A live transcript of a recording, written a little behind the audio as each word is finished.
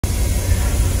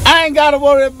I ain't got to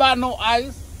worry about no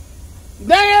ice.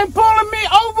 They ain't pulling me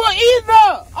over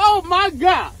either. Oh, my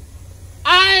God.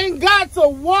 I ain't got to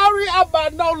worry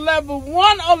about no level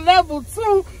 1 or level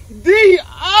 2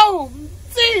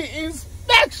 DOT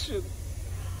inspection.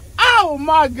 Oh,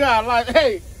 my God. Like,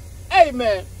 hey,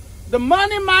 man, the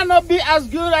money might not be as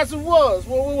good as it was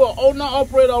when we were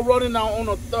owner-operator running on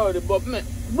authority. But, man,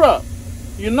 bruh,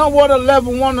 you know what a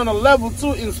level 1 and a level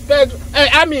 2 inspection? Hey,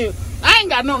 I mean, I ain't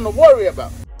got nothing to worry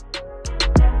about.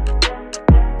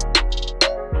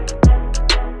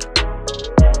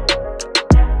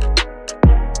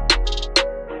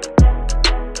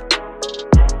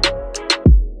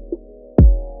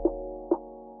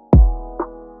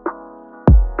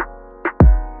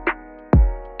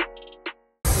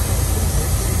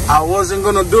 I wasn't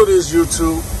gonna do this,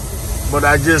 YouTube, but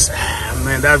I just,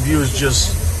 man, that view is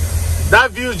just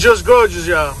gorgeous,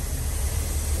 y'all.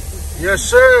 Yes,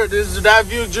 sir. That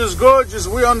view just gorgeous.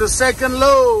 We on the second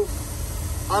load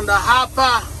on the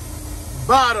hopper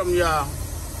bottom, y'all.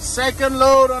 Second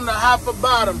load on the hopper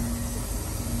bottom.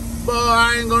 Boy,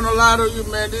 I ain't gonna lie to you,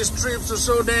 man. These trips are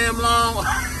so damn long.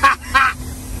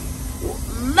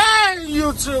 Man,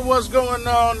 YouTube, what's going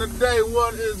on today?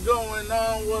 What is going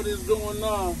on? What is going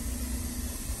on?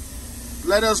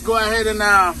 Let us go ahead and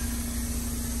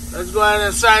let's go ahead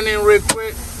and sign in real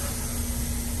quick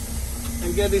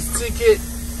and get this ticket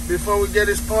before we get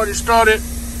this party started.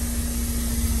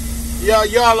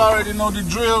 Y'all already know the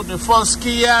drill. The first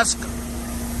kiosk,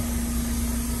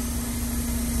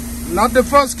 not the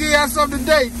first kiosk of the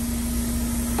day.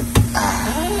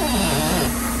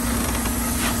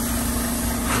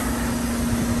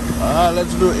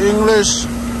 Let's do English.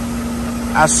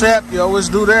 Accept. You always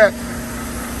do that.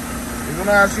 They're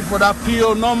gonna ask you for that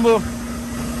PO number.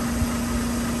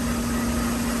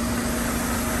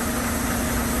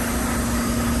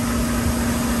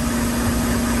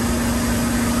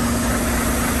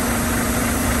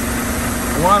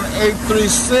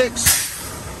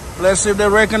 $1836. Let's see if they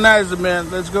recognize it,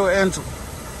 man. Let's go enter.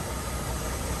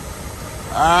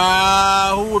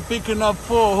 Who we're picking up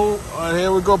for? Who?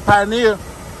 Here we go, Pioneer.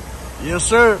 Yes,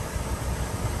 sir.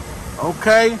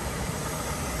 Okay.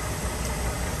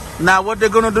 Now, what they're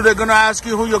going to do, they're going to ask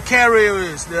you who your carrier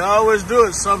is. They always do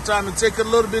it. Sometimes it takes a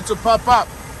little bit to pop up.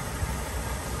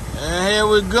 And here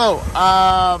we go.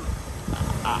 I'm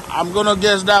going to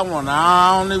guess that one.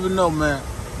 I don't even know, man.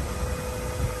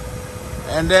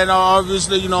 And then,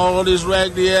 obviously, you know, all this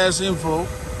raggedy ass info.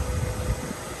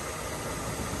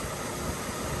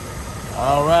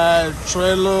 All right,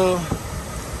 trailer.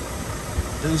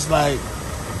 It's like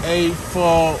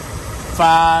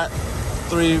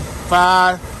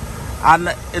 84535. And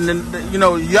then, you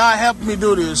know, y'all helped me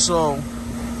do this, so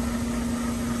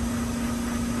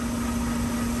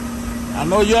I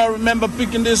know y'all remember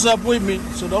picking this up with me,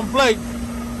 so don't play.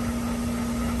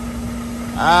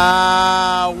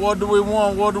 What do we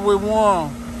want? What do we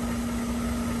want?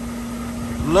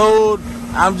 Load.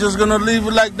 I'm just gonna leave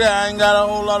it like that. I ain't got a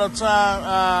whole lot of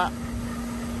time.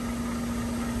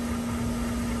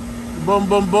 Boom,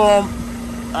 boom, boom.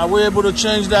 Are we able to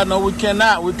change that? No, we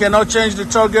cannot. We cannot change the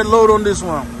target load on this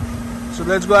one. So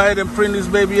let's go ahead and print this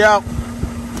baby out.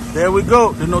 There we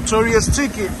go. The notorious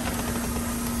ticket.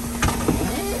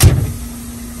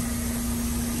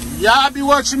 Y'all be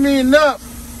watching me enough.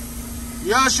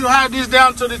 Y'all should have this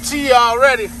down to the T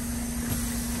already.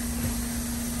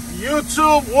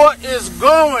 YouTube, what is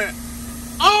going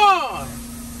on?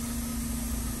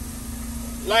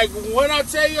 Like, when I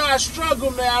tell you I struggle,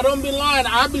 man, I don't be lying.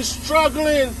 I be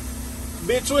struggling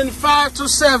between 5 to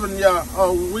 7, y'all.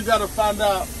 Oh, we got to find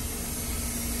out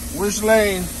which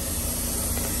lane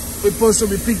we're supposed to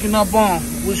be picking up on.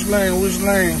 Which lane, which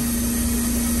lane?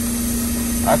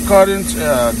 According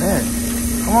to, damn.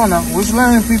 Come on now. Which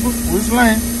lane, people? Which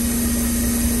lane?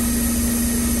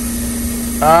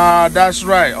 That's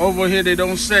right. Over here, they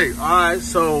don't say. All right,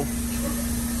 so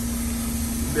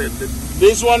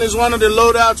this one is one of the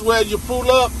loadouts where you pull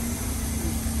up,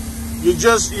 you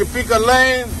pick a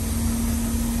lane,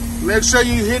 make sure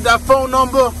you hit that phone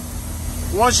number.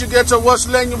 Once you get to which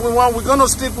lane we want, we're gonna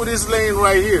stick with this lane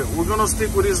right here. We're gonna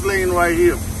stick with this lane right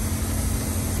here.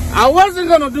 I wasn't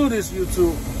gonna do this,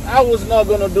 YouTube. I was not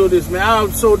gonna do this, man.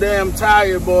 I'm so damn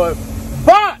tired, boy.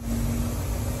 But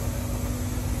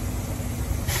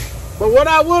what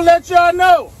I will let y'all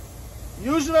know,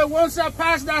 usually once I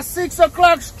pass that 6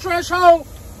 o'clock threshold,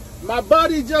 my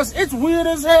body just, it's weird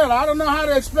as hell. I don't know how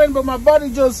to explain, but my body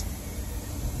just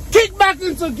kick back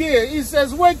into gear. He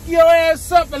says, wake your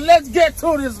ass up and let's get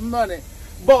to this money.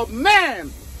 But man,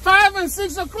 5 and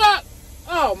 6 o'clock,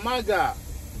 oh my God.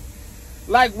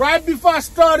 Like right before I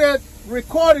started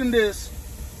recording this,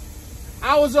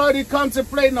 I was already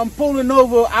contemplating on pulling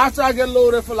over after I get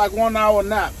loaded for like 1 hour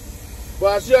nap.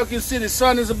 But as you can see, the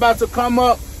sun is about to come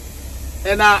up,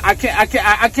 and I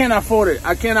can't afford it.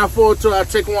 I can't afford to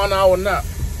take 1 hour nap.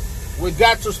 We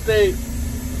got to stay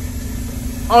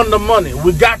on the money.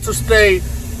 We got to stay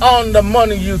on the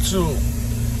money, YouTube.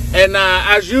 And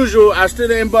as usual, I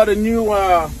still ain't bought a new.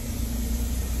 I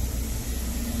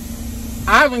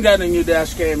haven't got a new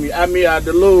dash cam yet. I mean,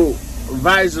 the little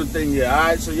visor thing yet. All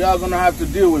right, so y'all gonna have to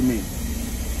deal with me.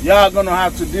 Y'all gonna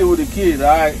have to deal with the kid. All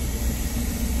right.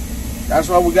 That's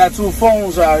why we got 2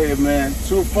 phones out here, man.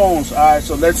 2 phones. All right,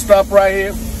 so let's stop right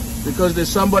here because there's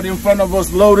somebody in front of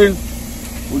us loading.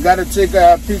 We got to take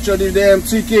a picture of this damn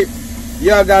ticket.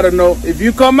 Y'all got to know, if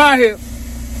you come out here,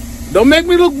 don't make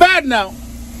me look bad now.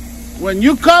 When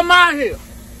you come out here,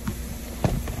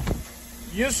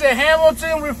 you say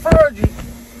Hamilton referred you.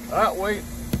 All right, wait.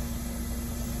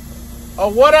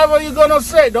 Or whatever you're going to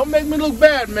say. Don't make me look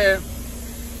bad, man.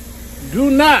 Do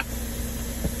not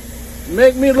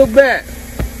make me look bad.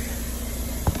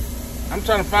 I'm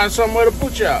trying to find somewhere to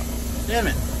put you out. Damn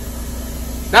it.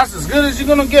 That's as good as you're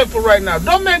going to get for right now.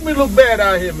 Don't make me look bad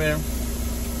out here, man.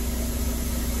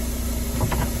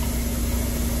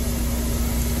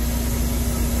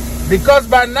 Because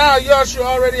by now, y'all should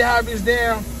already have this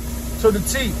down to the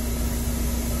T.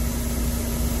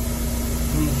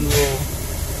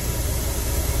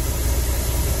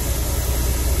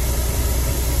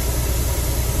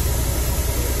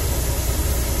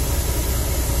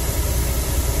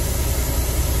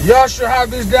 Y'all should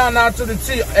have this down now to the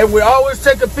T. And we always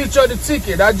take a picture of the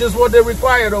ticket. That's just what they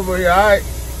required over here, all right?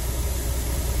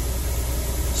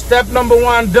 Step number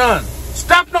 1 done.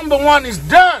 Step number 1 is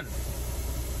done.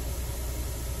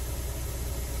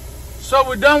 So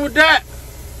we're done with that.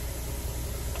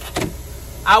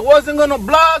 I wasn't going to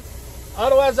blog.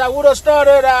 Otherwise, I would have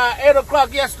started 8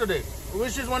 o'clock yesterday,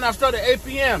 which is when I started 8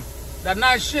 p.m., that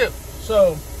night shift.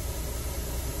 So,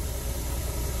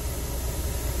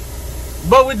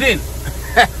 but we didn't.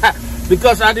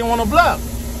 Because I didn't want to blog.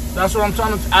 That's what I'm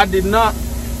trying to. I did not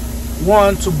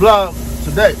want to blog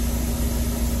today.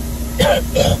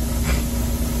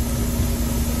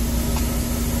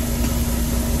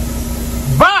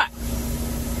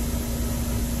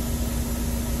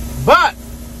 But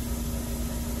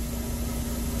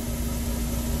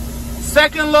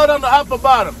second load on the upper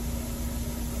bottom.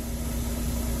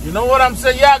 You know what I'm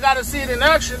saying? Y'all got to see it in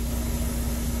action.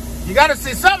 You got to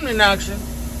see something in action.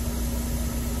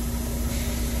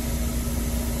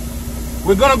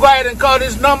 We're going to go ahead and call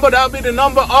this number. That'll be the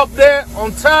number up there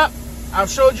on top. I've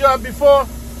showed you all before.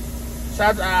 So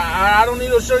I don't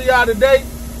need to show you all today.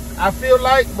 I feel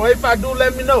like, but if I do,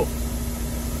 let me know.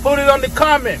 Put it on the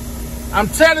comment. I'm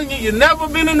telling you, you've never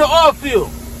been in the oil field.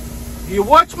 You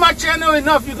watch my channel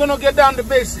enough, you're going to get down to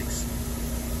basics.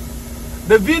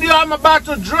 The video I'm about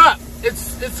to drop, it's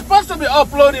supposed to be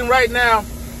uploading right now.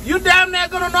 You damn near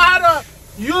going to know how to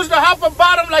use the upper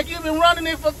bottom like you've been running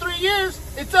it for 3 years.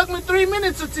 It took me 3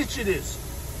 minutes to teach you this.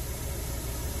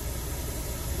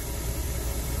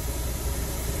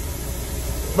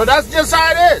 But that's just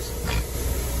how it is.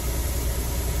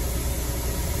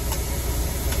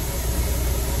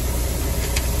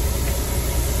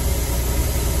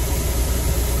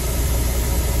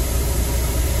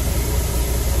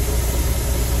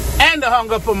 And they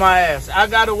hung up on my ass. I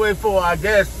gotta wait for, I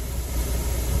guess,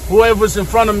 whoever's in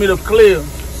front of me to clear.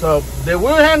 So they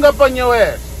will hang up on your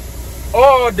ass.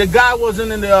 Or the guy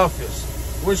wasn't in the office,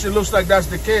 which it looks like that's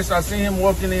the case. I see him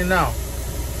walking in now.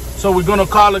 So we're gonna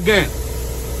call again.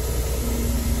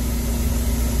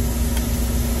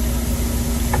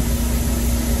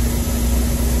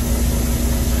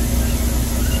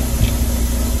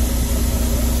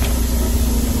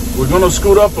 We're gonna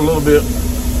scoot up a little bit.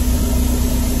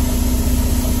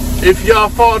 If y'all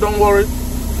fall, don't worry.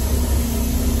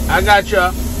 I got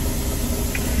y'all.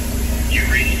 You've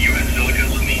reached U.S. Silica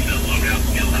Lamesa Loadout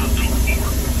Fieldhouse number 4.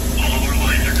 All of our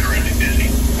lines are currently busy.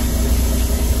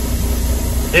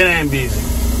 It ain't busy.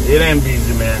 It ain't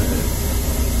busy, man.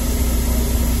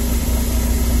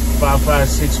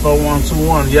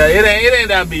 5564121. Yeah, it ain't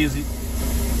that busy.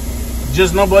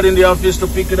 Just nobody in the office to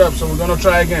pick it up, so we're gonna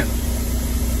try again.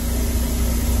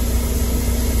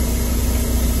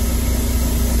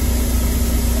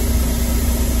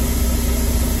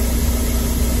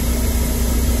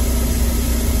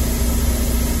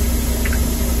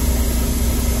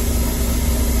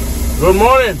 Good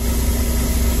morning.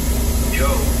 Yo.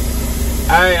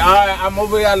 I'm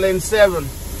over here at lane 7.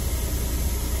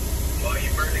 Why you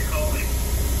barely calling?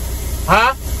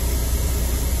 Huh?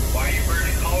 Why you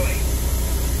barely calling?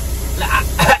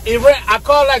 I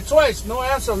called like twice. No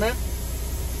answer, man.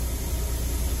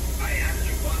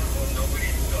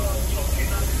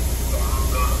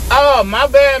 Oh, my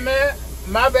bad, man.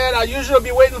 My bad. I usually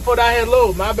be waiting for that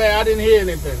hello. My bad. I didn't hear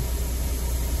anything.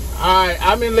 All right,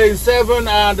 I'm in lane 7.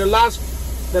 The last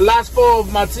 4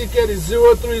 of my ticket is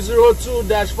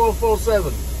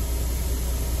 0302-447.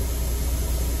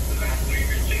 The last 3 of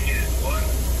your ticket is what?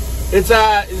 It's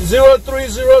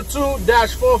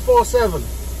 0302-447.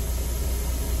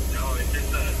 No, it's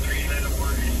just a 3-letter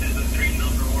word. It's just a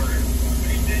 3-number word.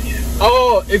 3 digits.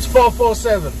 Oh, it's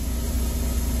 447.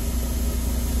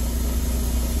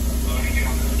 Oh, you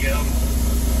on the scale?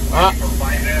 From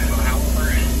 5F or however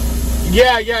it is.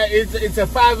 Yeah, it's a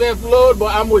 5F load,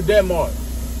 but I'm with them all. Go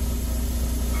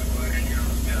ahead, you're on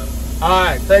the scale. All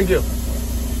right, thank you.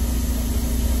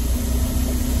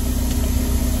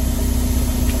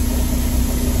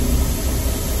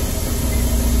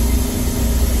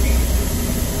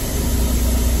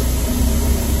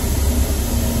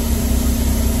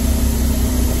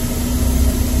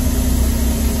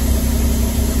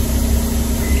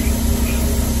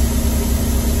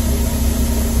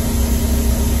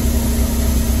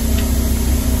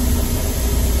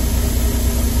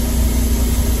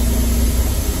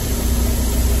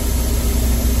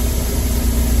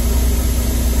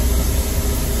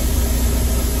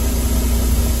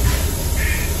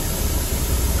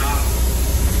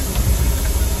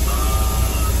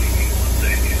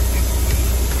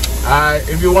 Alright,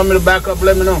 if you want me to back up,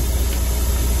 let me know.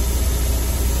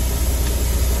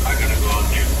 I gotta go out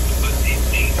there, but these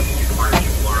things are too far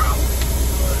out.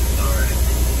 But it's alright.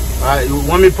 Alright, you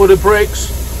want me to put the brakes?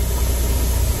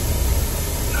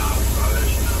 No, brother,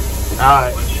 no.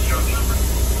 Alright. What's your truck number?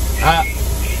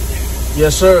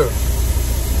 Yes, sir.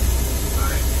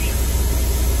 Alright.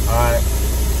 Alright.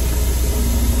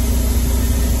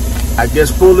 I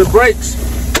guess pull the brakes.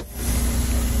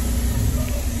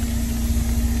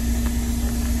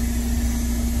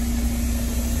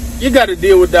 You got to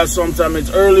deal with that sometime.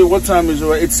 It's early. What time is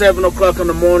it? It's 7 o'clock in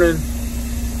the morning.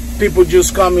 People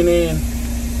just coming in.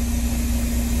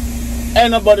 Ain't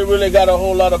nobody really got a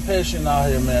whole lot of patience out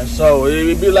here, man. So it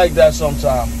will be like that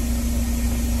sometime.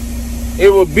 It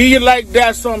will be like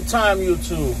that sometime, you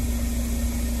two.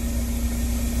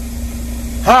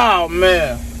 Oh,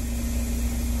 man.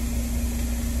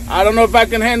 I don't know if I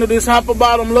can handle this hopper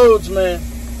bottom loads, man.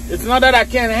 It's not that I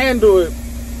can't handle it.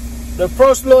 The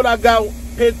first load I got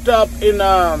picked up in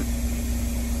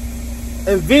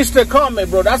Vista Comet,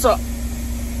 bro. That's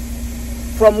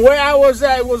from where I was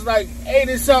at, it was like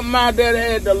 80 something out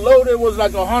there. The loaded was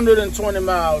like 120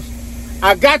 miles.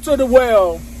 I got to the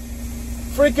well.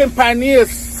 Freaking Pioneer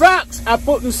sucks at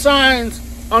putting signs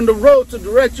on the road to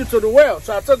direct you to the well.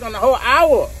 So I took on a whole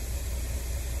hour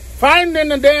finding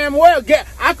the damn well.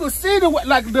 I could see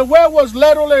the well was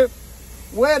literally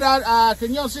where that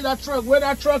can y'all see that truck? Where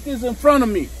that truck is in front of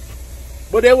me.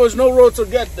 But there was no road to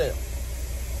get there.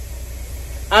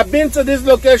 I've been to this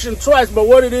location twice, but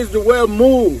what it is, the well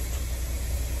moved.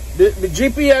 The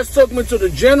GPS took me to the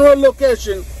general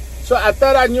location, so I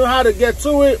thought I knew how to get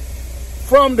to it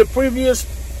from the previous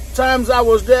times I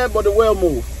was there, but the well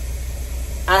moved.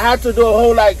 I had to do a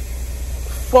whole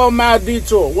 4-mile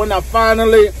detour when I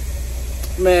finally,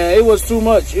 man, it was too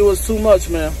much. It was too much,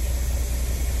 man.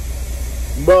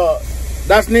 But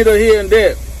that's neither here and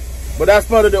there. But that's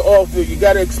part of the oil field. You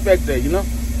got to expect that, you know?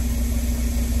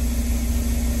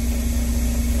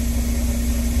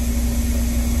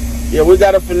 Yeah, we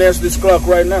got to finesse this clock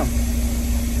right now.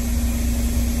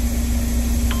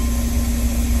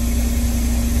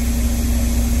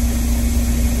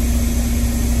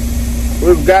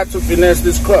 We've got to finesse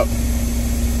this clock.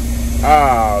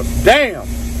 Ah, damn.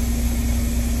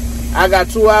 I got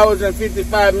 2 hours and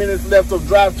 55 minutes left of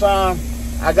drive time.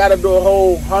 I got to do a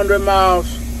whole 100 miles.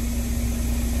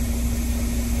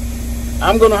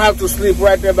 I'm going to have to sleep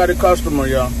right there by the customer,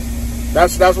 y'all.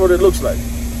 That's what it looks like.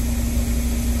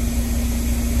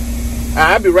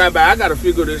 I'll be right back. I got to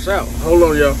figure this out. Hold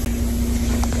on, y'all.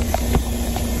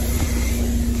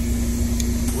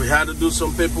 We had to do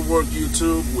some paperwork,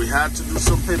 YouTube. We had to do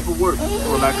some paperwork.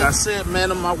 Well, like I said, man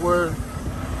of my word,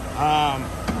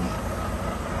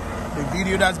 the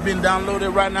video that's been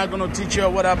downloaded right now, going to teach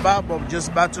y'all what about, but I'm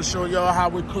just about to show y'all how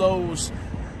we close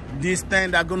this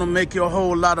thing that's going to make you a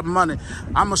whole lot of money.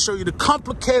 I'm going to show you the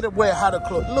complicated way how to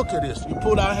close. Look at this. You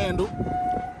pull that handle.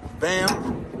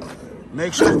 Bam.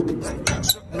 Make sure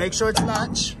it's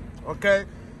latched. Okay.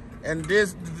 And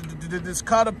this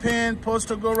cotter pin supposed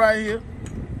to go right here.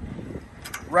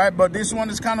 Right. But this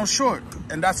one is kind of short.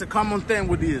 And that's a common thing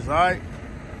with these. All right.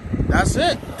 That's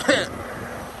it.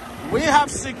 We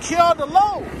have secured the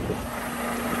load.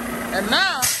 And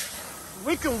now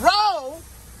we can roll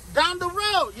down the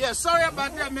road. Yeah, sorry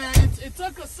about that, man. It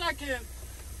took a second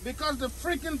because the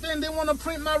freaking thing, they want to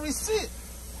print my receipt.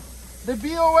 The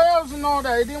BOLs and all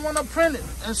that, they didn't want to print it.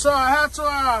 And so I had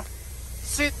to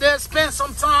sit there, spend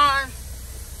some time,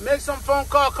 make some phone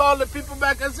call, call the people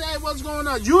back and say, hey, what's going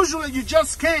on? Usually you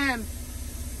just scan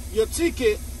your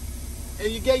ticket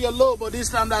and you get your load, but this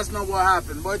time that's not what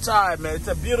happened. But it's all right, man. It's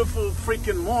a beautiful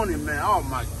freaking morning, man. Oh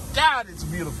my God, it's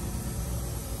beautiful.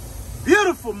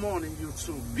 Beautiful morning,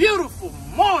 YouTube. Beautiful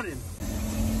morning.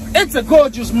 It's a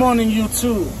gorgeous morning,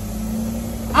 YouTube.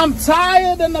 I'm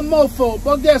tired and a mofo,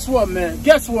 but guess what, man?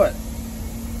 Guess what?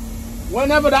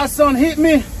 Whenever that sun hit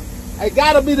me, I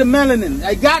gotta be the melanin.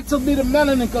 I got to be the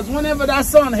melanin, because whenever that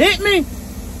sun hit me,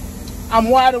 I'm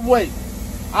wide awake.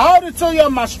 I already told you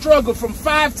my struggle from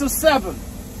 5 to 7.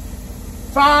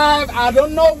 5, I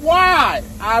don't know why.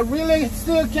 I really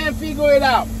still can't figure it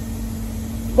out.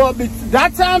 But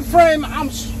that time frame, I'm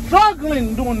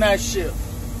struggling doing that shit.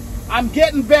 I'm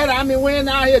getting better. I mean, we ain't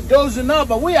out here dozing up,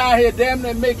 but we out here damn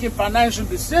near making financial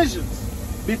decisions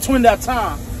between that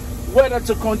time. Whether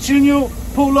to continue,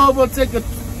 pull over, take a...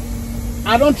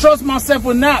 I don't trust myself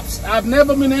with naps. I've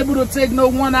never been able to take no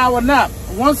 1 hour nap.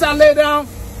 Once I lay down,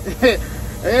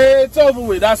 it's over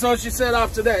with. That's all she said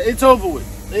after that. It's over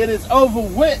with. It is over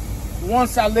with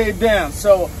once I lay down.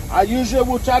 So I usually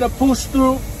will try to push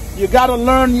through. You got to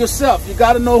learn yourself. You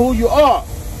got to know who you are.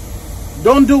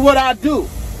 Don't do what I do.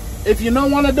 If you're not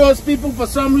one of those people, for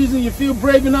some reason you feel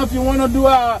brave enough, you want to do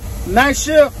a night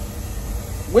shift,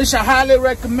 which I highly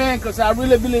recommend, because I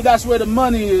really believe that's where the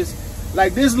money is.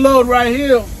 Like this load right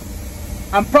here,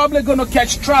 I'm probably going to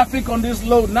catch traffic on this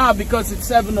load now because it's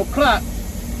 7 o'clock.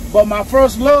 But my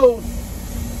first load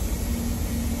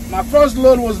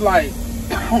was like,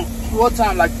 what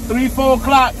time? Like 3, 4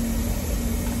 o'clock.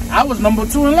 I was number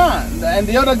 2 in line, and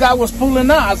the other guy was pulling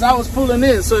out as I was pulling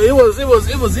in. So it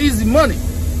was easy money.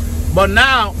 But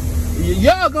now,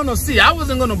 y'all gonna see. I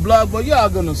wasn't gonna blog, but y'all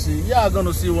gonna see. Y'all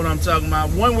gonna see what I'm talking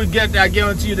about. When we get there, I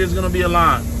guarantee you there's gonna be a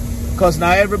line. Because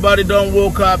now everybody done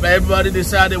woke up. Everybody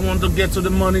decided they want to get to the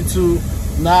money too.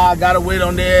 Now I gotta wait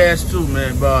on their ass too,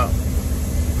 man. But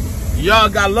y'all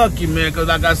got lucky, man. Because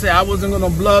like I said, I wasn't gonna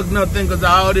blog nothing, because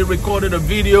I already recorded a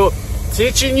video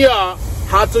teaching y'all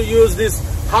how to use this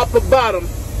hopper bottom.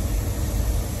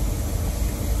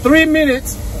 3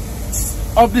 minutes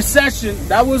of the session,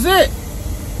 that was it.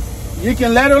 You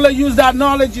can literally use that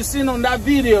knowledge you seen on that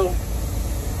video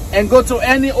and go to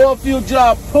any oil field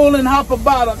job, pull and hopper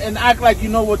bottom, and act like you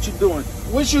know what you're doing.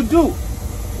 Which you do.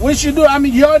 I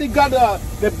mean, you already got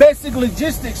the basic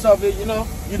logistics of it, you know.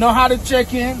 You know how to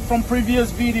check in from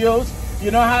previous videos.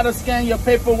 You know how to scan your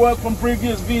paperwork from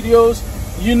previous videos.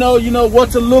 You know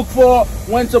what to look for,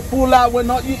 when to pull out, when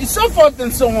not, so forth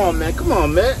and so on, man. Come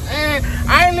on, man. And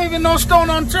I ain't leaving no stone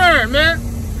unturned, man.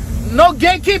 No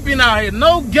gatekeeping out here.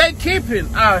 No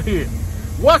gatekeeping out here.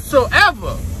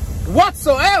 Whatsoever.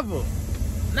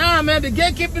 Nah, man, the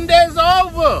gatekeeping days are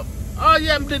over. Oh,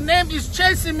 yeah, the name is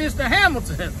chasing Mr.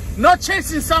 Hamilton. Not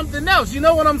chasing something else. You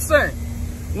know what I'm saying?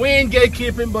 We ain't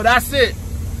gatekeeping, but that's it.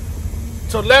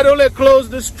 To literally close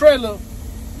this trailer,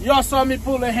 y'all saw me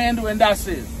pull a handle, and that's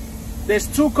it. There's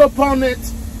 2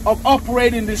 components of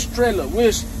operating this trailer,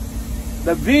 which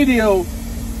the video,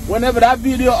 whenever that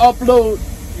video upload,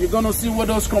 you're going to see what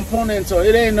those components are.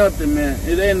 It ain't nothing, man.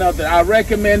 It ain't nothing. I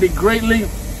recommend it greatly.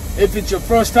 If it's your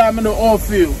first time in the oil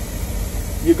field,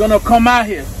 you're going to come out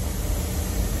here.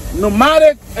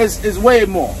 Pneumatic is way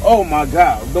more. Oh, my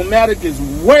God. Pneumatic is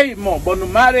way more. But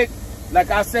pneumatic, like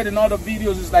I said in other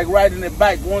videos, it's like riding a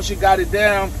bike. Once you got it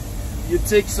down, you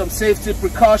take some safety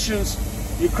precautions.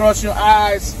 You cross your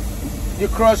eyes. You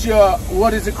cross your,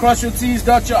 cross your T's,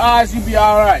 dot your I's, you'll be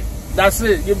all right. That's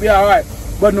it. You'll be all right.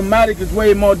 But pneumatic is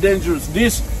way more dangerous.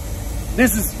 This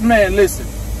is, man, listen.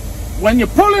 When you're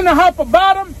pulling the hopper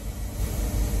bottom,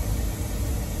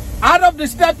 out of the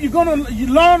step you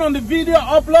learn on the video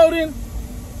uploading,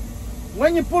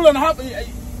 when you're pulling the hopper,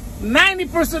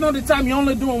 90% of the time you're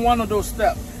only doing one of those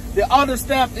steps. The other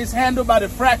step is handled by the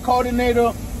frac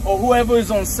coordinator or whoever is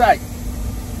on site.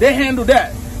 They handle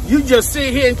that. You just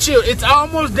sit here and chill. It's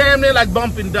almost damn near like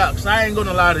bumping ducks. I ain't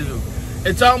gonna lie to you.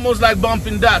 It's almost like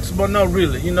bumping ducks, but not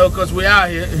really, you know, because we're out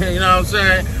here, you know what I'm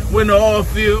saying? We're in the oil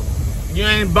field. You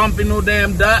ain't bumping no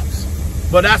damn ducks.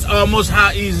 But that's almost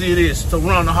how easy it is to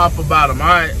run a hopper bottom, all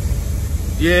right?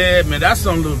 Yeah, man, that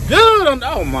sun look good.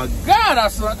 Oh, my God,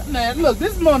 that sun. Man, look,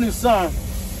 this morning sun.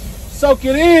 Soak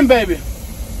it in, baby.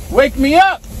 Wake me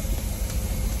up.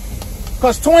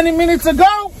 Because 20 minutes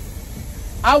ago,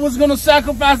 I was going to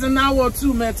sacrifice an hour or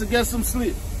 2, man, to get some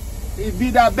sleep. It be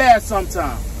that bad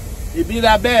sometimes. It be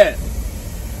that bad.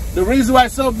 The reason why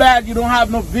it's so bad, you don't have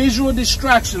no visual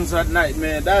distractions at night,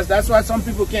 man. That's why some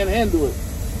people can't handle it.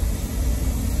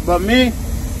 But me,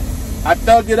 I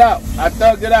thug it out. I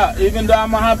thug it out. Even though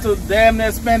I'm going to have to damn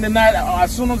near spend the night,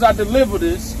 as soon as I deliver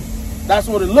this, that's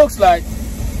what it looks like.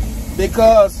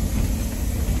 Because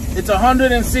it's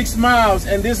 106 miles,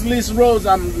 and this lease roads,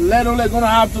 I'm literally going to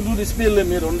have to do the speed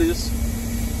limit on this.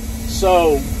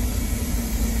 So,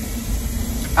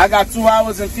 I got 2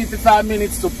 hours and 55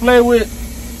 minutes to play with.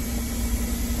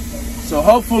 So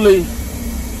hopefully,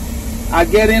 I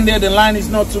get in there, the line is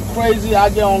not too crazy, I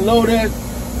get unloaded,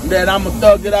 then I'm going to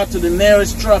thug it out to the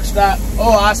nearest truck stop.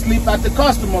 Or I sleep at the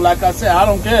customer, like I said, I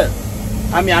don't care.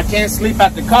 I mean, I can't sleep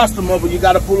at the customer, but you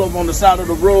got to pull up on the side of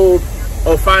the road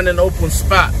or find an open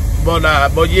spot.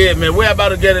 But yeah, man, we're about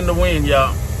to get in the wind,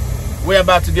 y'all. We're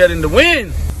about to get in the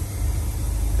wind.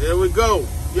 There we go.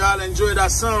 Y'all enjoy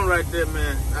that sun right there,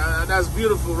 man. That's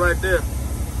beautiful right there.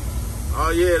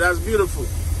 Oh yeah, that's beautiful.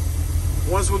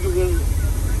 Once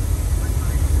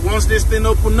this thing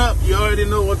open up, you already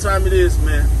know what time it is,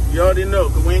 man. You already know,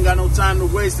 because we ain't got no time to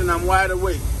waste, and I'm wide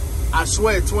awake. I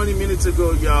swear, 20 minutes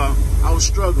ago, y'all, I was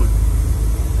struggling.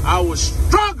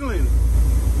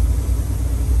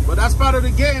 But that's part of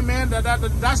the game, man.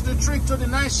 That's the trick to the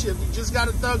night shift. You just got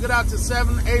to thug it out to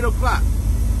 7, 8 o'clock,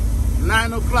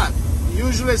 9 o'clock.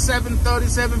 Usually 7:30,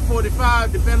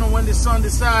 7:45, depending on when the sun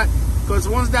decides. Because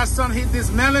once that sun hit this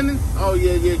melanin, oh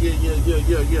yeah.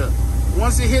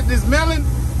 Once it hit this melanin,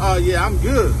 oh yeah, I'm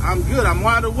good. I'm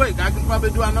wide awake. I can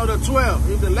probably do another 12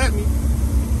 if they let me.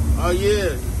 Oh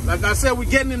yeah. Like I said, we're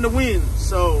getting in the wind,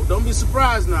 so don't be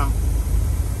surprised now.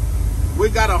 We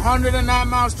got 109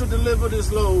 miles to deliver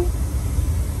this load.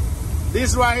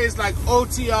 This right here is like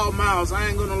OTR miles. I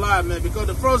ain't gonna lie, man, because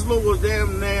the first load was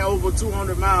damn near over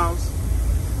 200 miles.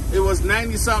 It was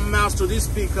 90 something miles to this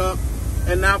pickup,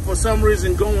 and now for some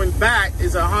reason going back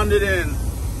is 107.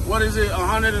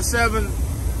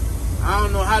 I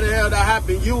don't know how the hell that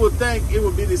happened. You would think it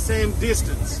would be the same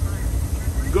distance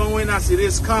going as it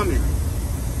is coming,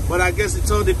 but I guess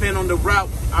it all depends on the route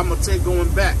I'm gonna take going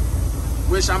back,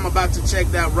 which I'm about to check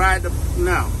that right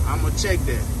now. I'm gonna check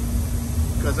that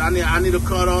because I need to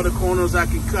cut all the corners I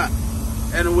can cut.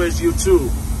 Anyways, YouTube,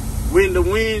 we in the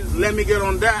wind. Let me get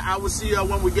on that. I will see y'all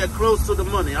when we get close to the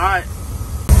money. All right,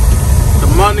 the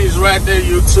money's right there,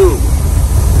 YouTube.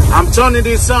 I'm turning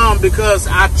this on because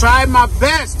I tried my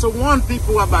best to warn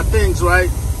people about things, right?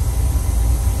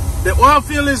 The oil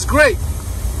field is great,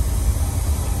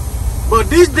 but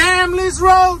these damn lease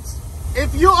roads,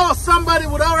 if you are somebody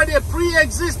with already a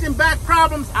pre-existing back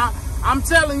problems, I'm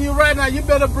telling you right now, you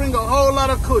better bring a whole lot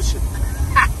of cushion.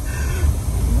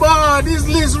 Boy, these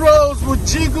lease roads will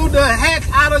jiggle the heck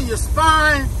out of your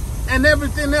spine, and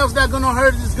everything else that's gonna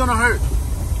hurt is gonna hurt.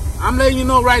 I'm letting you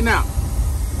know right now.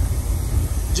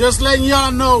 Just letting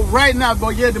y'all know right now,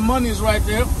 but yeah, the money is right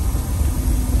there.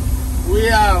 We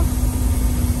are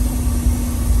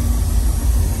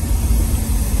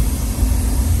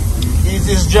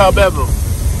easiest job ever.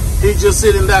 He just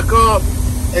sit in that car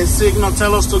and signal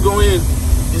tell us to go in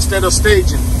instead of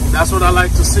staging. That's what I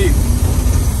like to see.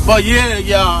 But yeah,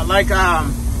 y'all, like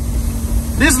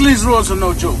these lease roads are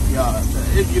no joke, y'all.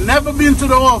 If you've never been to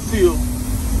the oil field,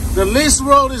 the lease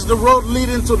road is the road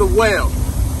leading to the well.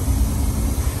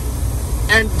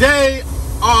 And they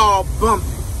are bumpy.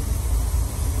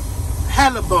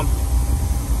 Hella bumpy.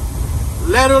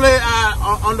 Literally,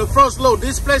 on the first load,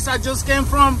 this place I just came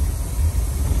from,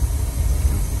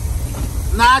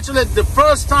 now actually the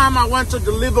first time I went to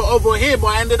deliver over here,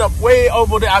 but I ended up way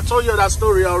over there. I told you that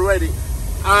story already.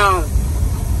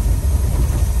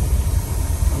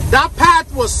 That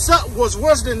path was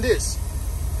worse than this.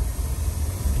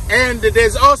 And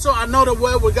there's also another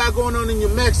well we got going on in New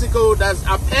Mexico that's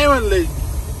apparently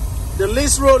the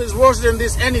lease road is worse than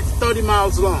this, and it's 30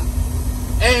 miles long.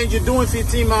 And you're doing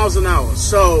 15 miles an hour.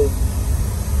 So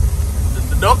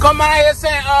don't come out here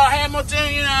saying,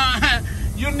 Hamilton,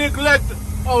 you neglected.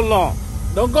 Hold on.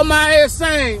 Don't come out here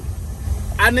saying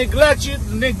I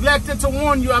neglected to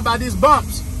warn you about these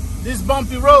bumps, these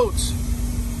bumpy roads.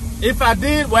 If I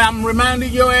did, well, I'm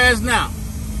reminding your ass now.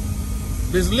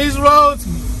 These lease roads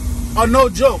are no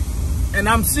joke. And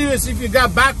I'm serious, if you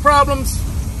got back problems,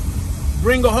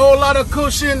 bring a whole lot of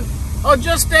cushion, or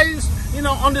just stay,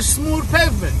 on the smooth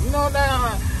pavement.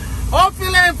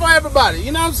 Oilfield ain't for everybody.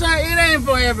 You know what I'm saying? It ain't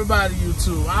for everybody, you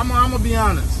too. I'm gonna be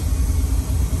honest.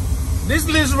 These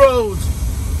lease roads,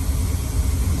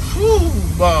 whew,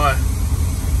 boy.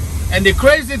 And the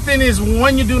crazy thing is,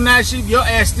 when you do night shift, your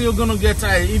ass still gonna get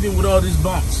tired, even with all these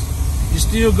bumps. You're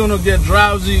still gonna get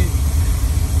drowsy.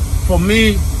 For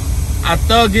me, I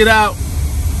thug it out,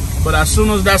 but as soon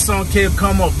as that sun can't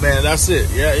come up, man, that's it.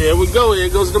 Yeah, here we go. Here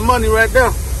goes the money right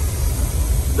there.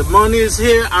 The money is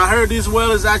here. I heard this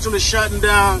well is actually shutting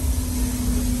down.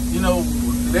 You know,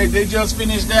 they just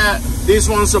finished that. This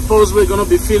one's supposedly going to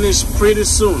be finished pretty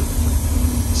soon.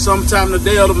 Sometime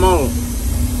today or tomorrow.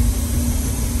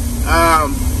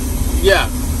 Yeah.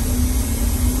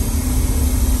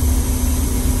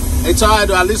 It's alright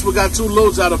though. At least we got 2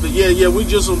 loads out of it. Yeah, we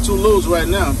just on 2 loads right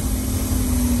now.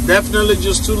 Definitely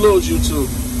just 2 loads, you two.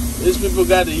 These people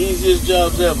got the easiest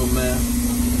jobs ever, man.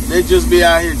 They just be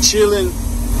out here chilling,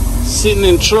 sitting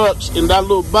in trucks in that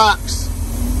little box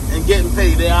and getting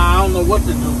paid. I don't know what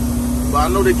to do, but I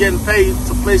know they're getting paid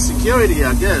to play security,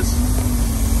 I guess.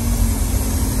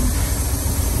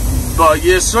 But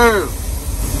yes, sir.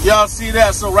 Y'all see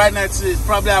that? So right now it's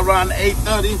probably around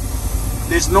 8:30.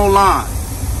 There's no line.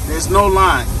 There's no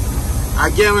line. I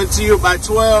guarantee you by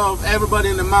 12, everybody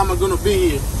in the mom are gonna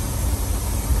be here.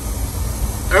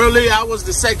 Earlier I was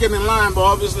the second in line, but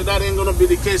obviously that ain't gonna be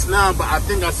the case now. But I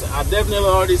think I definitely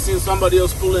already seen somebody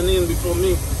else pulling in before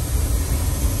me.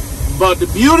 But the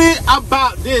beauty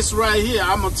about this right here,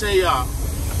 I'm gonna tell y'all,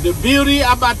 the beauty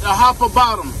about the hopper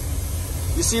bottom.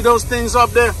 You see those things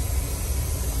up there?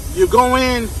 You go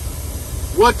in,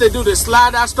 what they do, they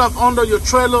slide that stuff under your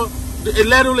trailer. It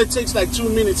literally takes like 2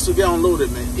 minutes to get unloaded,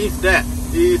 man. If that.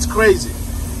 It's crazy.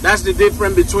 That's the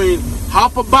difference between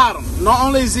hopper bottom. Not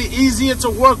only is it easier to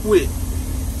work with,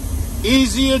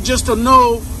 easier just to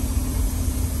know,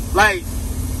 like,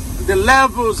 the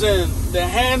levels and the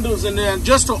handles, and then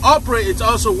just to operate, it's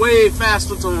also way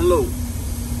faster to unload.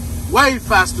 Way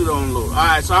faster to unload. All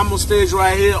right, so I'm going to stage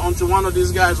right here until one of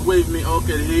these guys wave me.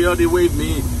 Okay, he already waved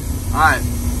me in. All right.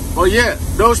 But yeah,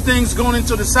 those things going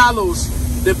into the silos,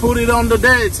 they put it under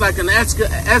there. It's like an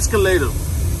escalator.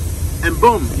 And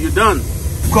boom, you're done.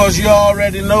 Of course, you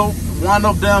already know one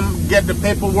of them get the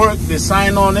paperwork. They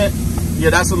sign on it.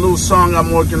 Yeah, that's a little song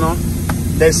I'm working on.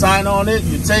 They sign on it.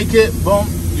 You take it. Boom,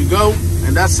 you go.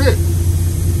 And that's it.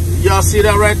 Y'all see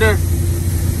that right there?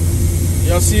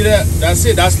 Y'all see that? That's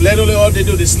it. That's literally all they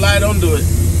do. They slide under it.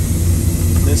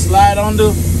 They slide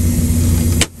under.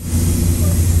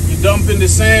 You dump in the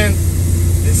sand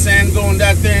go in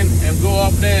that thing and go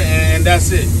up there, and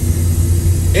that's it.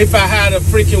 If I had a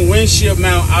freaking windshield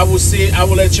mount, I will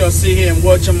let y'all see here and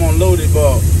watch them unload it,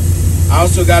 but I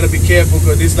also got to be careful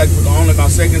because this is like only my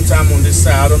second time on this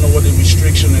side. I don't know what the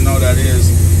restriction and all that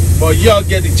is, but y'all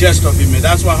get the gist of it, man.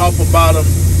 That's why hopper bottom,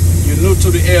 you're new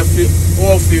to the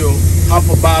oil field,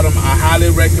 hopper bottom, I highly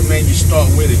recommend you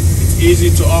start with it. It's easy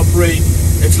to operate.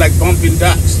 It's like bumping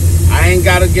ducks. I ain't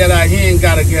got to get out. He ain't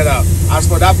got to get out. As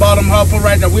for that bottom hopper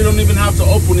right there, we don't even have to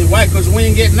open it. Why? Because we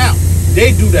ain't getting out.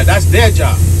 They do that. That's their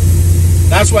job.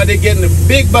 That's why they're getting the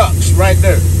big bucks right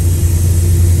there.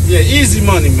 Yeah, easy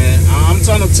money, man. I'm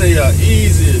trying to tell you,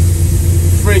 easy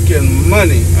freaking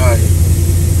money. All right.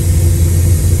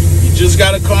 You just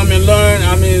got to come and learn.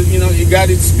 I mean, you know, you got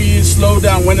its speed, slow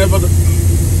down. Whenever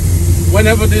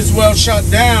this well shut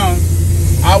down,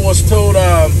 I was told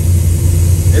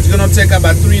it's going to take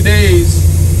about 3 days.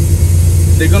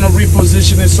 They're going to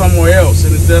reposition it somewhere else.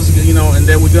 And it does, you know, and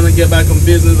then we're going to get back on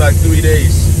business like 3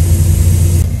 days.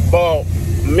 But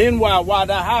meanwhile, while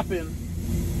that happened,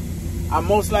 I'm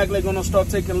most likely going to start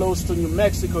taking loads to New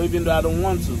Mexico, even though I don't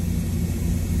want to.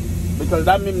 Because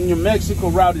that means New Mexico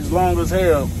route is long as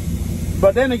hell.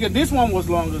 But then again, this one was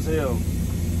long as hell.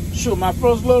 Shoot, my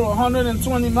first load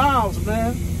 120 miles,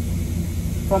 man.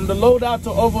 From the load out to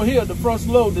over here, the first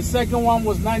load. The second one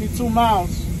was 92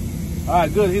 miles. All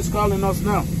right, good. He's calling us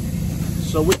now.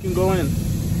 So we can go in.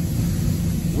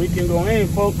 We can go in,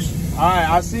 folks. All right,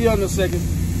 I'll see you in a second.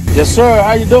 Yes, sir.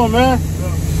 How you doing, man?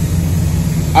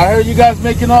 I heard you guys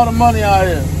making all the money out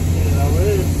here.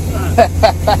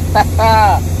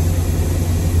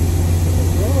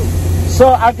 So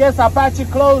I guess Apache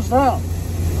closed, huh?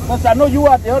 Because I know you were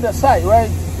at the other side, right?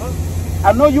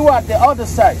 I know you were at the other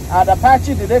side. At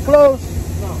Apache, did they close?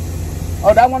 No.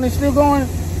 Oh, that one is still going?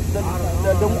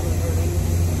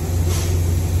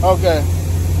 Okay.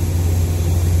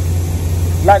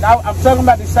 Like, I'm talking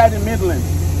about the side in Midland.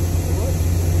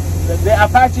 The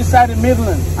Apache side in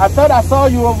Midland. I thought I saw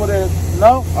you over there.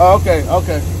 No? Oh, okay,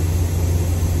 okay.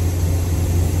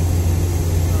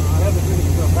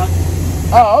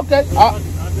 Oh, okay.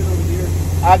 I've been over here.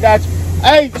 I got you.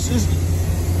 Hey,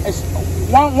 it's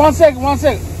one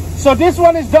second. So this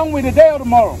one is done with today or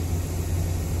tomorrow?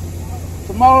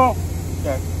 Tomorrow?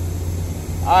 Okay.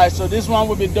 All right, so this one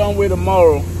will be done with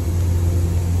tomorrow.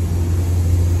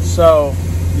 So,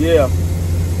 yeah.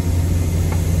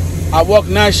 I work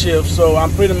night shift, so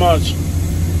I'm pretty much,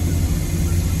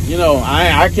 you know,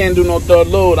 I can't do no third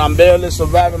load. I'm barely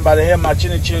surviving by the hair of my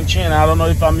chin. I don't know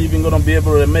if I'm even going to be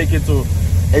able to make it to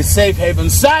a safe haven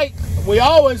site. We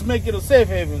always make it a safe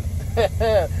haven.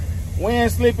 We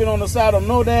ain't sleeping on the side of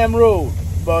no damn road.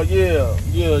 But yeah,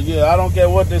 I don't care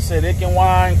what they say. They can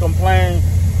whine, complain.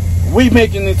 We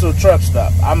making it to a truck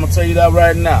stop. I'm gonna tell you that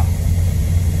right now.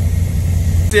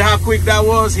 See how quick that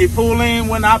was? He pulled in.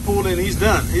 When I pulled in, he's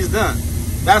done. He's done.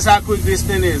 That's how quick this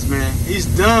thing is, man. He's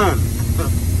done.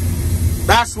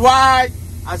 That's why,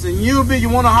 as a newbie, you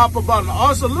want to hop a button.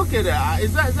 Also, look at that.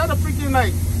 Is that a freaking,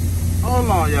 like, hold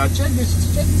on, y'all. Check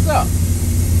this out.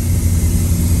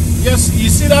 Yes, you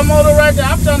see that motor right there?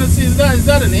 I'm trying to see, is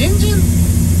that an engine?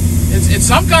 It's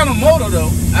some kind of motor,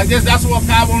 though. I guess that's what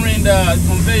powering the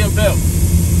conveyor belt.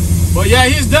 But yeah,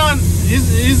 he's done.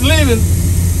 He's leaving.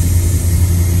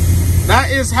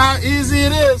 That is how easy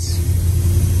it is.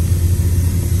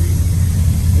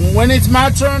 When it's my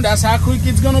turn, that's how quick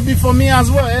it's gonna be for me as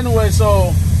well. Anyway,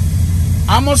 so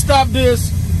I'm gonna stop this,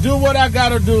 do what I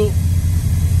gotta do.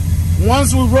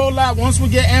 Once we roll out, once we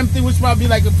get empty, which probably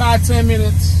like 5-10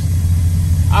 minutes,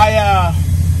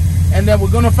 and then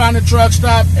we're gonna find a truck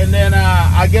stop, and then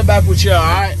I'll get back with y'all. All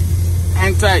right,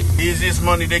 hang tight. Easiest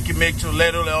money they can make too.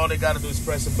 Literally, all they gotta do is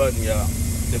press a button, y'all.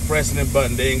 They're pressing the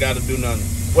button. They ain't gotta do nothing.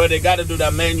 Well, they gotta do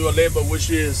that manual labor, which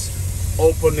is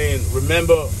opening.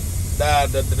 Remember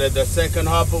the second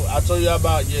hopper I told you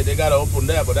about? Yeah, they gotta open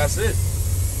that, but that's it.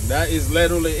 That is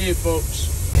literally it, folks.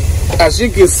 As you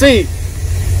can see,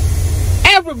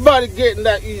 everybody getting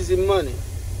that easy money.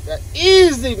 That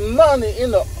easy money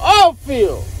in the oil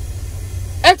field.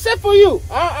 Except for you.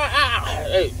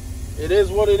 Hey, it is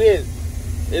what it is.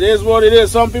 It is what it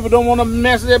is. Some people don't want to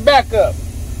mess their back up.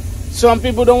 Some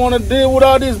people don't want to deal with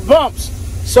all these bumps.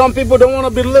 Some people don't want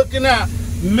to be looking at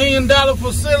 $1 million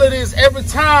facilities every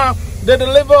time they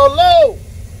deliver a load.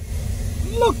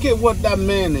 Look at what that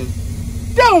man is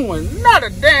doing. Not a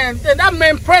damn thing. That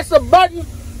man press a button,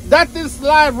 that thing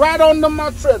slide right under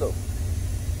my treadle.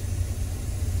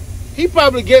 He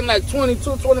probably getting like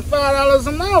 $22, $25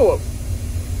 an hour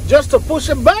just to push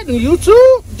a button,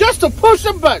 YouTube. Just to push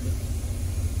a button.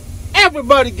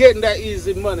 Everybody getting that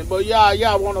easy money. But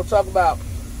y'all want to talk about,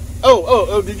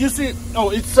 oh, did you see? Oh,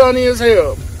 it's sunny as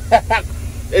hell.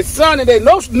 It's sunny day.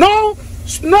 No snow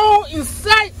in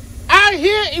sight out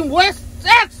here in West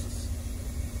Texas.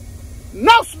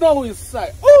 No snow in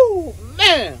sight. Oh,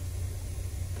 man.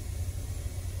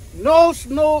 No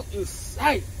snow in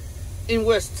sight in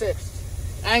West Texas.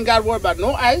 I ain't got to worry about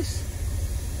no ice.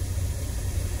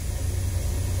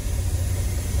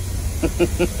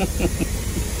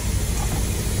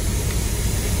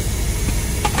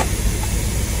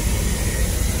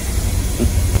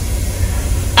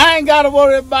 I ain't got to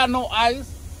worry about no ice.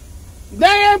 They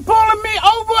ain't pulling me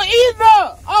over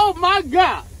either. Oh, my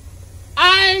God.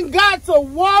 I ain't got to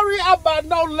worry about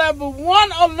no level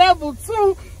 1 or level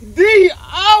 2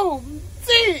 DOT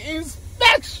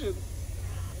inspection.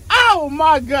 Oh,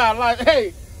 my God. Like,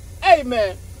 hey,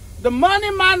 man. The money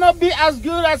might not be as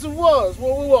good as it was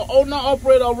when we were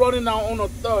owner-operator running down on a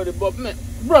 30. But, man,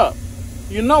 bruh,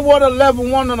 you know what a level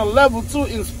 1 and a level 2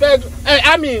 inspection... Hey,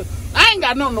 I mean, I ain't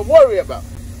got nothing to worry about.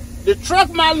 The truck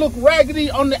might look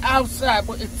raggedy on the outside,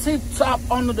 but it's tip-top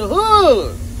under the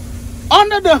hood.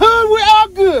 Under the hood, we all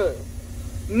good.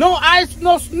 No ice,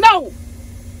 no snow.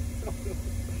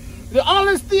 The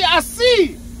only thing I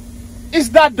see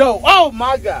is that door. Oh,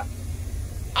 my God.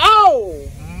 Oh,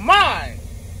 my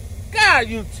God,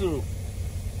 YouTube.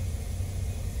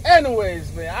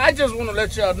 Anyways, man, I just want to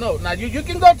let y'all know. Now, you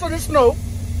can go to the snow.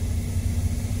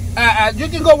 You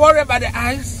can go worry about the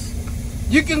ice.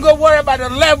 You can go worry about the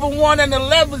level 1 and the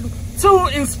level 2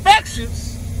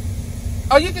 inspections.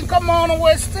 Or you can come on to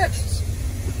West Texas.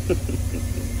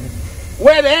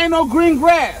 Where there ain't no green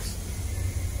grass.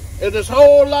 And there's a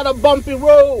whole lot of bumpy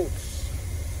roads.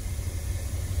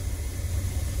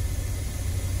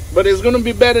 But it's going to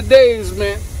be better days,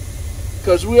 man.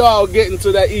 Because we all getting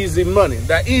to that easy money.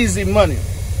 That easy money.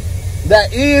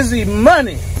 That easy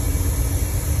money.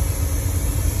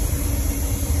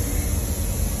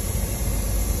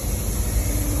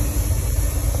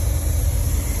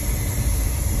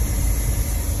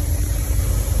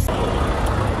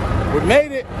 We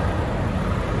made it.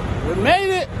 We made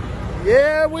it.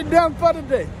 Yeah, we're done for the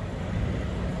day.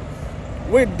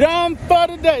 We're done for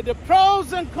the day. The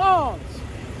pros and cons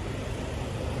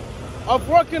of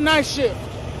working night shift.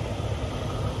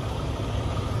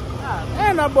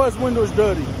 And that boy's window's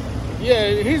dirty.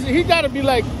 Yeah, he got to be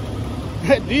like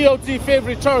DOT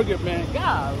favorite target, man.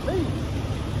 Golly.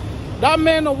 That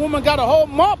man or woman got a whole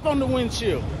mop on the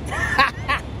windshield.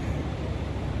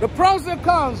 The pros and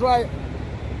cons, right?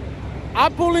 I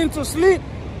pull into sleep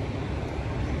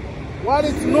while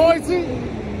it's noisy.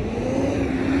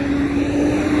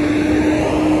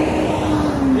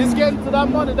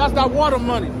 that money, that's that water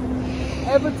money.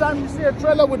 Every time you see a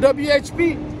trailer with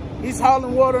WHP, he's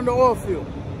hauling water in the oil field.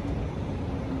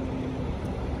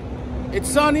 It's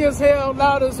sunny as hell,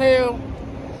 loud as hell.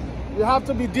 You have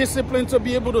to be disciplined to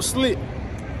be able to sleep.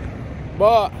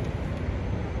 But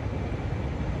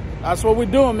that's what we're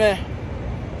doing, man.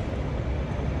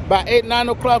 By 8, 9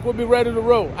 o'clock, we'll be ready to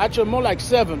roll. Actually, more like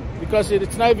 7, because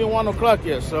it's not even 1 o'clock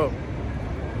yet. So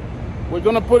we're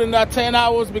going to put in that 10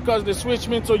 hours because they switched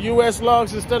me to U.S.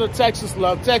 logs instead of Texas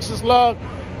log. Texas log,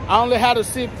 I only had to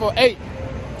sit for 8.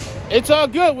 It's all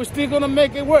good. We're still going to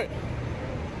make it work.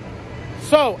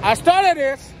 So I started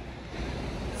this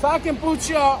so I can put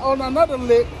y'all on another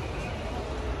lick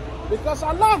because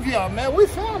I love y'all, man. We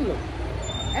family.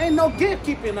 Ain't no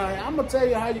gatekeeping out here. I'm going to tell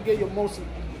you how you get the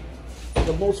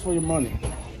most for your money.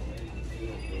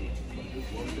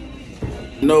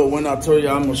 No, when I tell you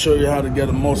I'm going to show you how to get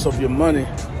the most of your money.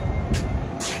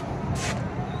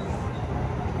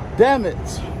 Damn it.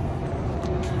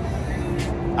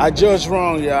 I judged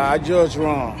wrong, y'all. I judged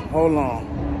wrong. Hold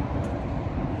on.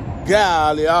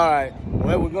 Golly, all right.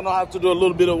 Well, we're going to have to do a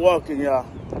little bit of walking, y'all.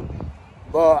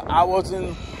 But I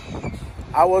wasn't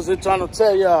trying to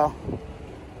tell y'all.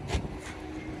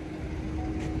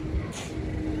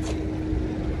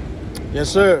 Yes,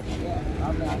 sir.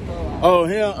 Oh,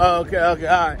 him? Oh, okay, all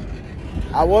right.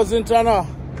 I wasn't trying to.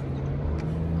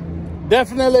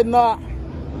 Definitely not.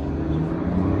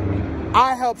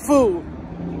 I help food.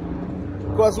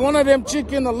 Because one of them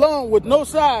chicken alone with no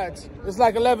sides is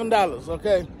like $11,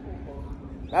 okay?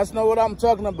 That's not what I'm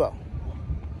talking about.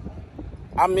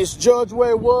 I misjudged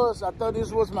where it was. I thought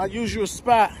this was my usual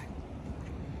spot.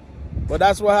 But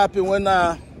that's what happened when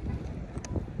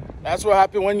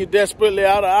you're desperately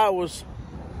out of hours.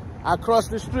 I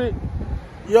crossed the street.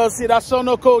 Y'all see that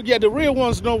sono code? Yeah, the real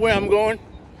ones know where I'm going.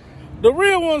 The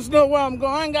real ones know where I'm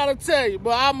going. I ain't got to tell you,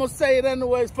 but I'm going to say it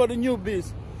anyways for the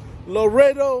newbies.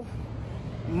 Laredo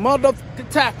motherfucking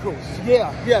tacos.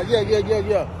 Yeah.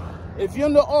 If you're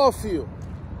in the oil field,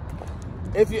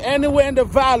 if you're anywhere in the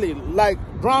valley, like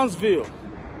Brownsville,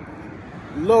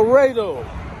 Laredo,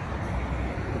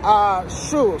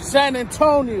 San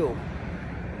Antonio,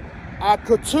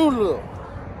 Cotulla,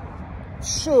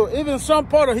 even some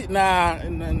part of, not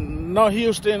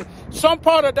Houston, some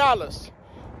part of Dallas,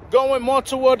 going more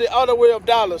toward the other way of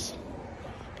Dallas.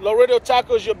 Laredo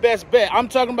Taco is your best bet. I'm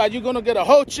talking about you're going to get a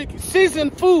whole chicken,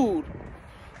 seasoned food,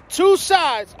 2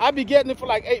 sides. I be getting it for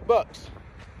like $8.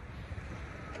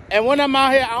 And when I'm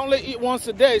out here, I only eat once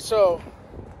a day. So,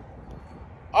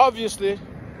 obviously,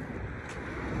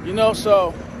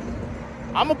 so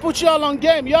I'm going to put y'all on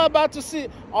game. Y'all about to see,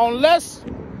 unless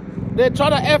they try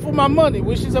to F with my money,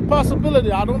 which is a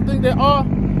possibility. I don't think they are.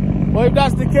 But if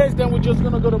that's the case, then we're just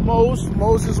going to go to Moe's.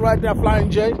 Moe's is right there, Flying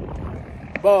J.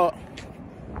 But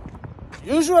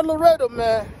usually Laredo,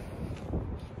 man,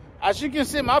 as you can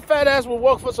see, my fat ass will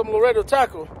work for some Laredo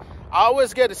taco. I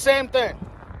always get the same thing.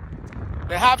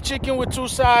 They have chicken with 2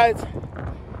 sides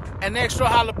and extra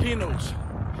jalapenos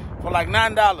for like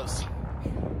 $9.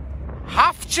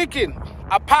 Half chicken,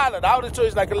 a pallet, I would tell you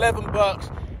it's like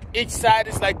 $11. Each side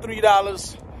is like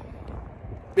 $3.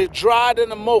 Be drier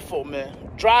than a mofo, man.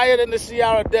 Drier than the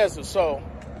Sierra Desert. So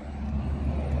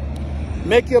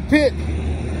make your pick.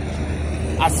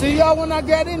 I see y'all when I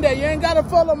get in there. You ain't gotta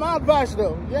follow my advice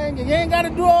though. You ain't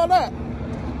gotta do all that.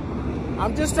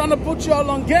 I'm just trying to put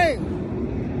y'all on game.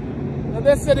 Now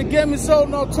they said the game is sold,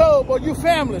 no told, but you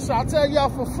family, so I'll tell y'all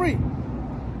for free.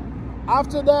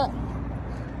 After that,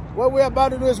 what we're about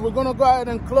to do is we're gonna go ahead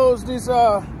and close this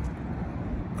vlog.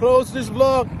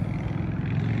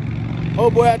 Oh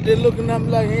boy out there looking at me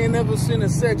like he ain't never seen a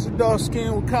sexy dark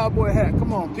skin with cowboy hat.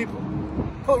 Come on, people.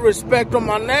 Put respect on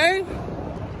my name.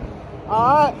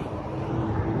 All right.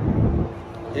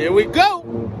 Here we go.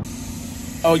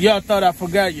 Oh, y'all thought I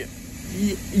forgot you.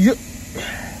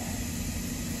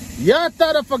 Y'all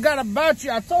thought I forgot about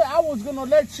you. I told you I was going to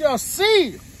let y'all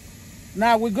see.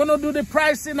 Now, we're going to do the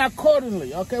pricing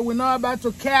accordingly, okay? We're not about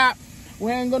to cap.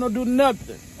 We ain't going to do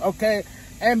nothing, okay?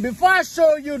 And before I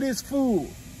show you this food,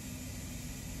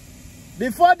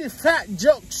 before the fat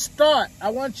jokes start, I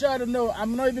want y'all to know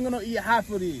I'm not even going to eat half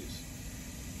of these.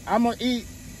 I'm going to eat,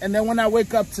 and then when I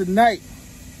wake up tonight,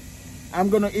 I'm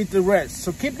going to eat the rest.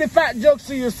 So keep the fat jokes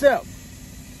to yourself.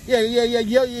 Yeah,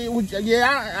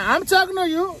 I'm talking to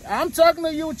you. I'm talking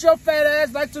to you with your fat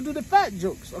ass like to do the fat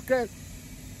jokes, okay?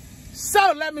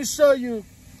 So let me show you.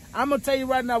 I'm going to tell you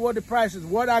right now what the price is.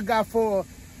 What I got for.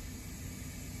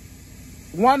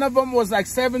 One of them was like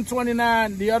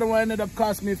 $7.29. The other one ended up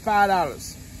costing me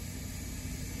 $5.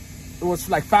 It was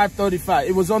like $5.35.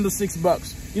 It was under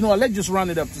 $6. You know what? Let's just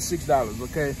run it up to $6,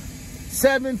 okay?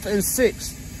 7th, and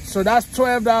 6th. So that's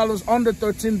 $12, under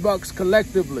 13 bucks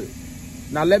collectively.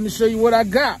 Now let me show you what I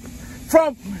got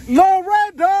from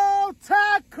Laredo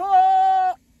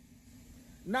Taco.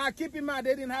 Now keep in mind,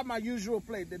 they didn't have my usual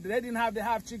plate. They didn't have the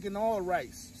half chicken or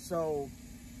rice. So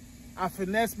I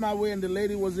finessed my way and the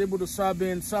lady was able to sub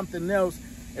in something else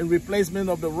in replacement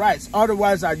of the rice.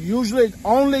 Otherwise, I usually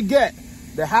only get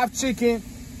the half chicken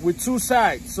with 2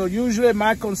 sides. So usually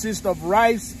mine consists of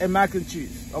rice and mac and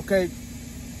cheese, okay?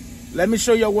 Let me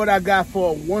show you what I got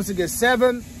for, once again,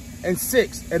 7 and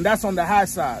 6, and that's on the high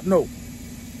side. No.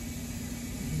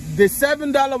 The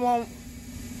 $7 one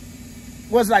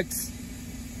was like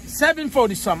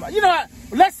 $7.40 something. You know what?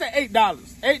 Let's say $8.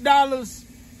 $8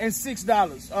 and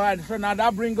 $6. All right, so now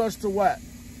that brings us to what?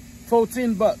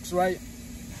 14 bucks, right?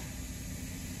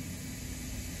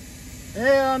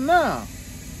 Hell no.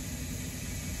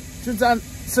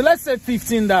 So let's say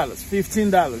 $15.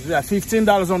 $15. Yeah,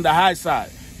 $15 on the high side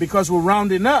because we're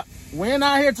rounding up. We're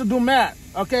not here to do math,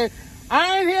 okay?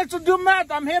 I ain't here to do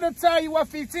math. I'm here to tell you what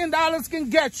 $15 can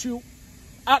get you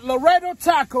at Laredo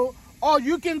Taco, or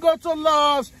you can go to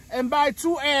Love's and buy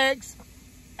 2 eggs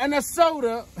and a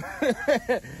soda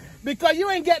because you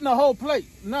ain't getting a whole plate.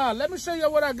 Nah, let me show you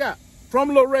what I got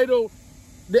from Laredo,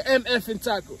 the MF and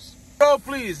tacos. Oh,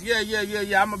 please. Yeah.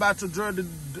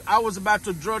 I was about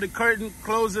to draw the curtain,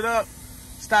 close it up,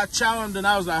 start chowing, then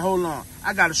I was like, hold on.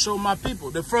 I got to show my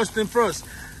people. The first thing first,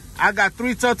 I got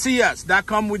 3 tortillas that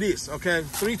come with this, okay?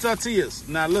 3 tortillas.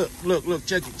 Now, look,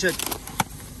 check it.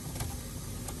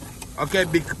 Okay,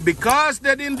 because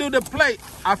they didn't do the plate,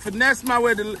 I finessed my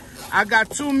way to, I got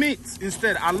 2 meats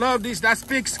instead. I love this. That's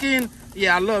pig skin.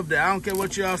 Yeah, I love that. I don't care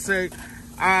what y'all say.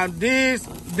 This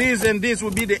and this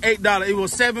would be the $8. It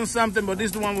was 7 something, but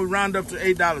this the one we round up to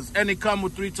 $8. And it come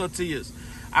with 3 tortillas.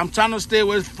 I'm trying to stay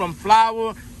away from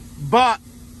flour, but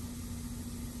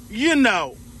you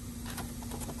know.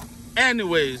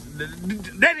 Anyways, they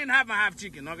didn't have my half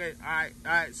chicken, okay? All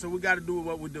right, so we got to do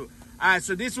what we do. All right,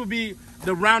 so this will be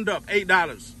the roundup,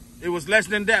 $8. It was less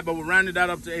than that, but we rounded that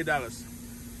up to $8.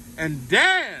 And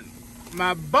then,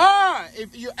 my boy,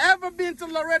 if you ever been to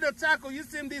Laredo Taco, you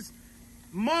seen this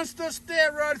monster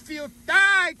steroid-filled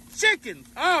thigh chicken.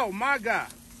 Oh, my God.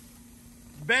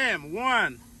 Bam,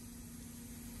 1,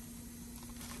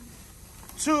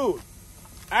 2.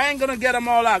 I ain't going to get them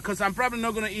all out because I'm probably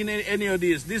not going to eat any of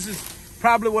these. This is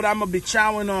probably what I'm going to be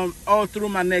chowing on all through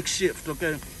my next shift,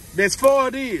 okay? There's 4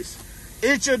 of these.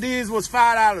 Each of these was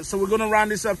 $5, so we're going to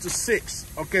round this up to 6,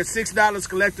 okay? $6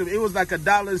 collective. It was like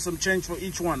 $1 and some change for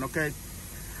each one, okay?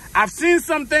 I've seen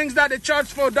some things that they charge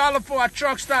for $1 for a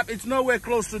truck stop. It's nowhere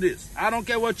close to this. I don't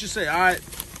care what you say, all right?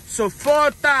 So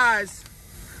 4 thighs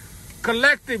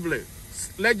collectively.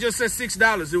 Let's just say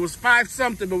 $6. It was 5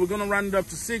 something, but we're going to round it up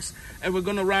to 6, and we're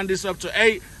going to round this up to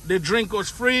 8. The drink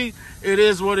was free. It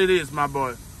is what it is, my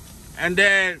boy. And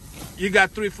then you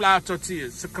got 3 flour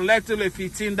tortillas. So collectively,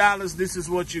 $15. This is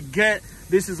what you get.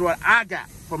 This is what I got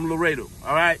from Laredo,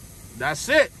 all right? That's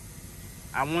it.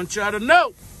 I want y'all to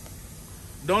know.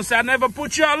 Don't say I never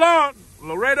put y'all on.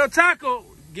 Laredo Taco,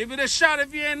 give it a shot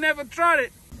if you ain't never tried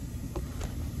it.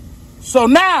 So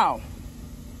now,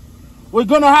 we're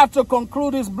going to have to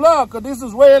conclude this blog because this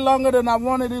is way longer than I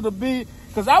wanted it to be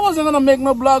because I wasn't going to make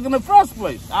no blog in the first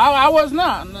place. I was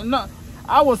not. No,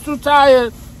 I was too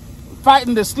tired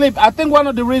fighting the sleep. I think one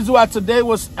of the reasons why today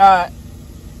was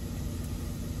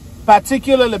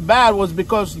particularly bad was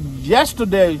because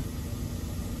yesterday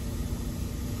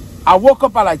I woke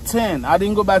up at like 10. I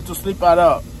didn't go back to sleep at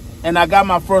all. And I got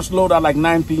my first load at like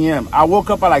 9 p.m. I woke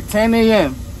up at like 10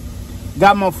 a.m.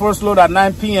 Got my first load at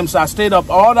 9 p.m. So I stayed up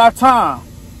all that time.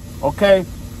 Okay?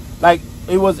 Like,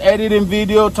 it was editing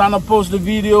video, trying to post the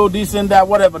video, this and that,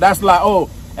 whatever. That's like, oh.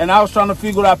 And I was trying to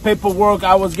figure out paperwork.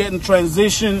 I was getting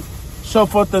transition, so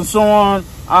forth and so on.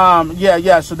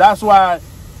 Yeah. So that's why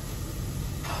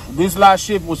this last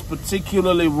shift was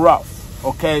particularly rough.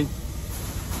 Okay?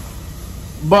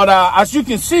 But as you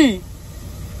can see,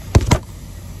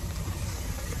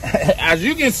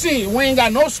 we ain't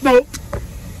got no snow.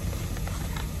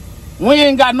 We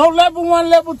ain't got no level 1,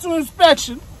 level 2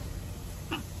 inspection.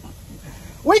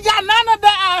 We got none of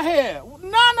that out here.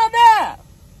 None of that.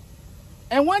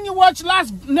 And when you watch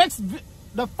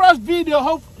the first video,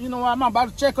 hope you know I'm about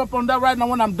to check up on that right now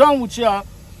when I'm done with y'all.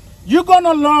 You're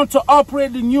gonna learn to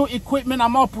operate the new equipment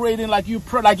I'm operating like you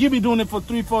been doing it for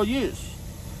 3-4 years.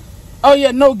 Oh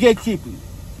yeah, no gatekeeping.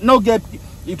 No gate.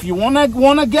 If you wanna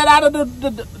get out of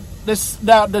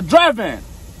the drive-in,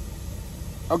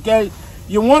 okay,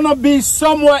 you wanna be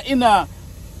somewhere in a,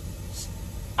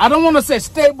 I don't wanna say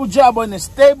stable job, but in a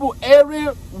stable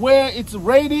area where it's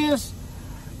radius,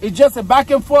 It's just a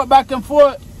back and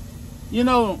forth, you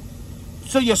know,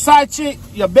 so your side chick,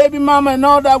 your baby mama and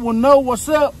all that will know what's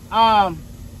up.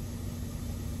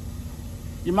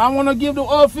 You might want to give the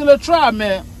oil field a try,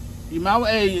 man. You might,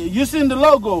 hey, you seen the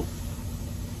logo.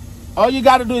 All you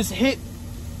got to do is hit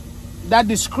that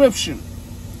description.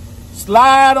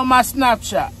 Slide on my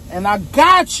Snapchat. And I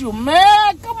got you,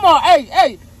 man. Come on.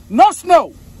 Hey, no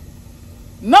snow.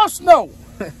 No snow.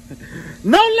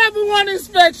 No level 1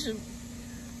 inspection.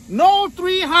 No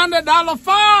 $300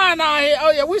 fine out here.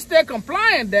 Oh, yeah, we stay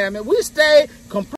compliant, damn it. We stay compliant.